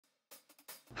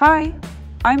Hi,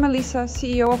 I'm Elisa,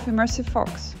 CEO of Immersive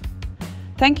Fox.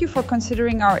 Thank you for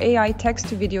considering our AI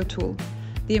text-to-video tool.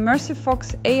 The Immersive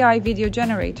Fox AI video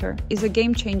generator is a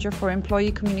game changer for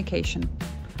employee communication.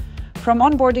 From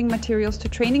onboarding materials to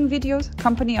training videos,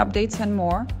 company updates, and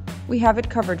more, we have it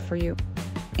covered for you.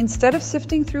 Instead of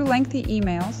sifting through lengthy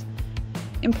emails,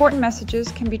 important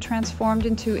messages can be transformed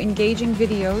into engaging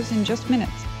videos in just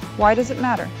minutes. Why does it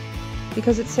matter?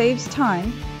 Because it saves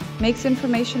time, makes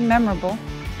information memorable,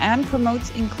 and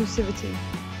promotes inclusivity.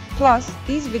 Plus,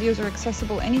 these videos are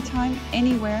accessible anytime,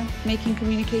 anywhere, making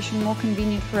communication more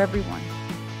convenient for everyone.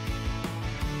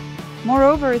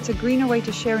 Moreover, it's a greener way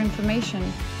to share information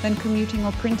than commuting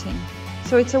or printing.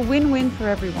 So it's a win-win for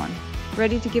everyone.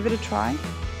 Ready to give it a try?